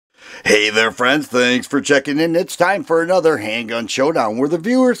Hey there friends, thanks for checking in. It's time for another Handgun Showdown where the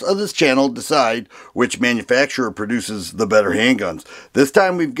viewers of this channel decide which manufacturer produces the better handguns. This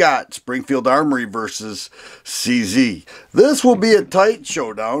time we've got Springfield Armory vs CZ. This will be a tight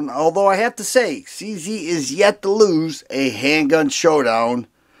showdown, although I have to say CZ is yet to lose a Handgun Showdown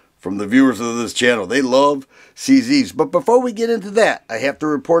from the viewers of this channel. They love CZs. But before we get into that, I have to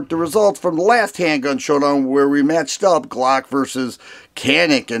report the results from the last Handgun Showdown where we matched up Glock versus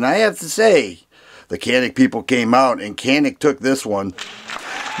Canik. And I have to say, the Canik people came out and Canik took this one.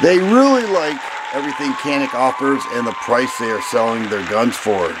 They really like everything Canik offers and the price they are selling their guns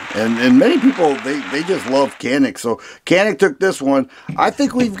for. And many people, they just love Canik. So Canik took this one. I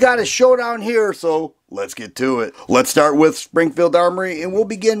think we've got a showdown here, so let's get to it. Let's start with Springfield Armory, and we'll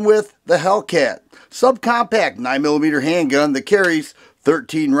begin with the Hellcat. Subcompact 9mm handgun that carries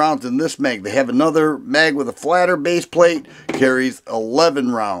 13 rounds in this mag. They have another mag with a flatter base plate, carries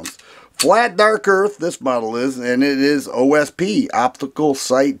 11 rounds. Flat dark earth, this model is, and it is OSP, optical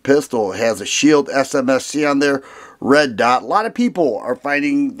sight pistol. It has a Shield SMSC on there, red dot. A lot of people are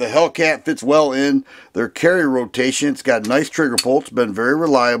finding the Hellcat fits well in their carry rotation. It's got a nice trigger pull. It's been very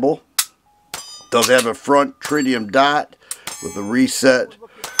reliable. Does have a front tritium dot with a reset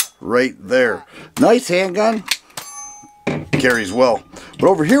right there. Nice handgun. Carries well. But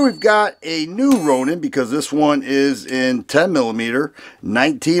over here we've got a new Ronin, because this one is in 10mm,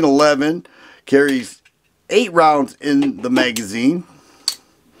 1911, carries 8 rounds in the magazine,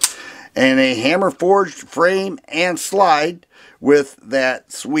 and a hammer forged frame and slide with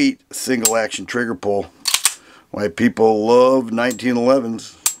that sweet single action trigger pull. Why people love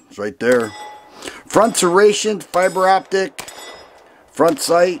 1911s. It's right there. Front serration, fiber optic, front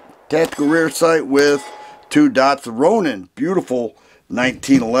sight, tactical rear sight with 2 dots. The Ronin, beautiful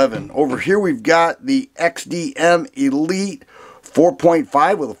 1911. Over here we've got the XDM Elite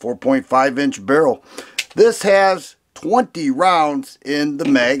 4.5 with a 4.5 inch barrel. This has 20 rounds in the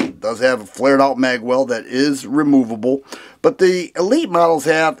mag. It does have a flared out mag well that is removable, but the Elite models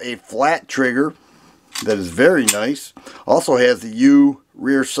have a flat trigger that is very nice. Also has the U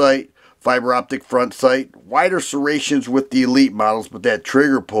rear sight, fiber optic front sight, wider serrations with the Elite models, but that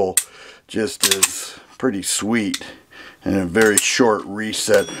trigger pull just is pretty sweet and a very short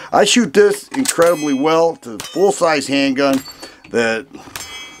reset. I shoot this incredibly well. It's a full-size handgun that,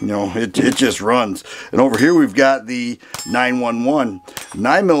 you know, it just runs. And over here we've got the 911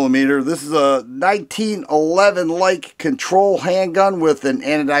 9mm. This is a 1911 like control handgun with an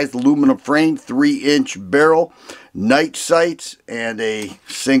anodized aluminum frame, 3-inch barrel, night sights, and a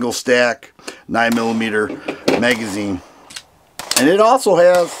single stack 9mm magazine. And it also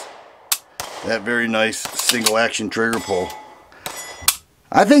has that very nice single action trigger pull.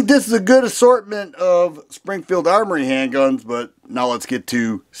 I think this is a good assortment of Springfield Armory handguns, but now let's get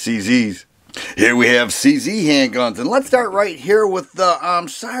to CZ's. Here we have CZ handguns, and let's start right here with the, I'm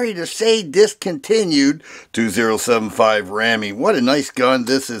sorry to say, discontinued 2075 Rammy. What a nice gun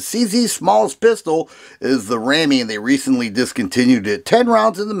this is. CZ's smallest pistol is the Rammy, and they recently discontinued it. 10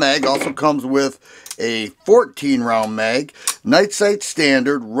 rounds in the mag, also comes with a 14 round mag, night sight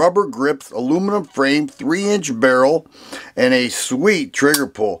standard, rubber grips, aluminum frame, 3-inch barrel, and a sweet trigger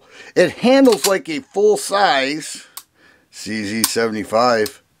pull. It handles like a full-size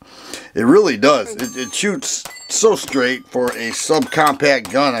CZ75. It really does. It shoots so straight for a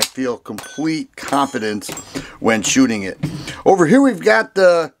subcompact gun. I feel complete confidence when shooting it. Over here we've got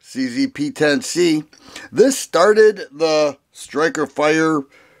the CZ P10C. This started the Striker Fire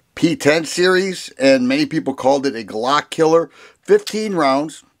P10 series, and many people called it a Glock killer. 15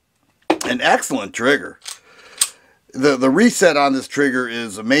 rounds, an excellent trigger. The reset on this trigger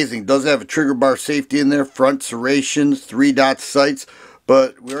is amazing. It does have a trigger bar safety in there, front serrations, 3-dot sights,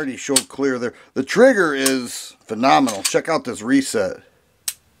 but we already showed clear there. The trigger is phenomenal. Check out this reset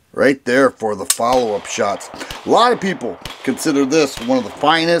right there for the follow-up shots. A lot of people consider this one of the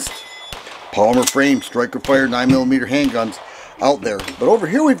finest polymer frame Striker Fire 9mm handguns out there. But over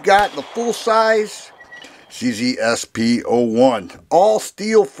here we've got the full-size CZ SP01, all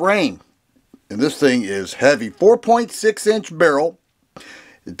steel frame, and this thing is heavy. 4.6-inch barrel.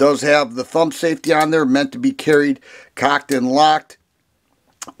 It does have the thumb safety on there, meant to be carried cocked and locked.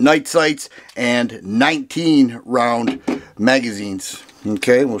 Night sights and 19 round magazines.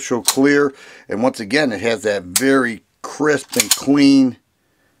 Okay, we'll show clear, and once again it has that very crisp and clean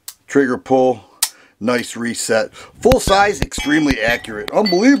trigger pull. Nice reset. Full size, extremely accurate,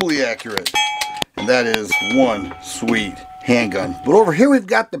 unbelievably accurate, and that is one sweet handgun. But over here we've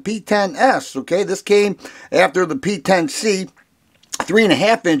got the P10S. Okay, this came after the P10C.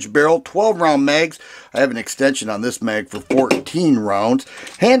 3.5-inch barrel, 12 round mags. I have an extension on this mag for 14 rounds.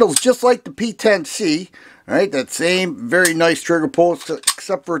 Handles just like the P10C. Alright, that same very nice trigger pull,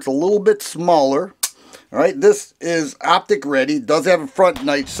 except for it's a little bit smaller. Alright, this is optic ready, does have a front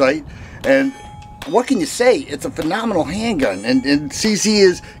night sight, and what can you say? It's a phenomenal handgun, and CZ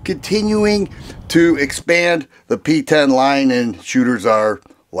is continuing to expand the P10 line, and shooters are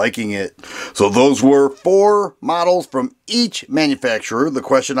liking it. So those were 4 models from each manufacturer. The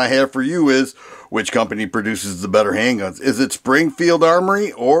question I have for you is, which company produces the better handguns? Is it Springfield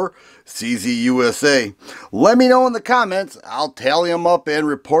Armory or CZ USA? Let me know in the comments. I'll tally them up and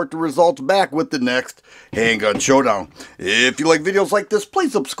report the results back with the next Handgun Showdown. If you like videos like this,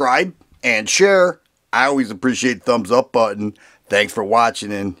 please subscribe and share. I always appreciate the thumbs up button. Thanks for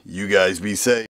watching, and you guys be safe.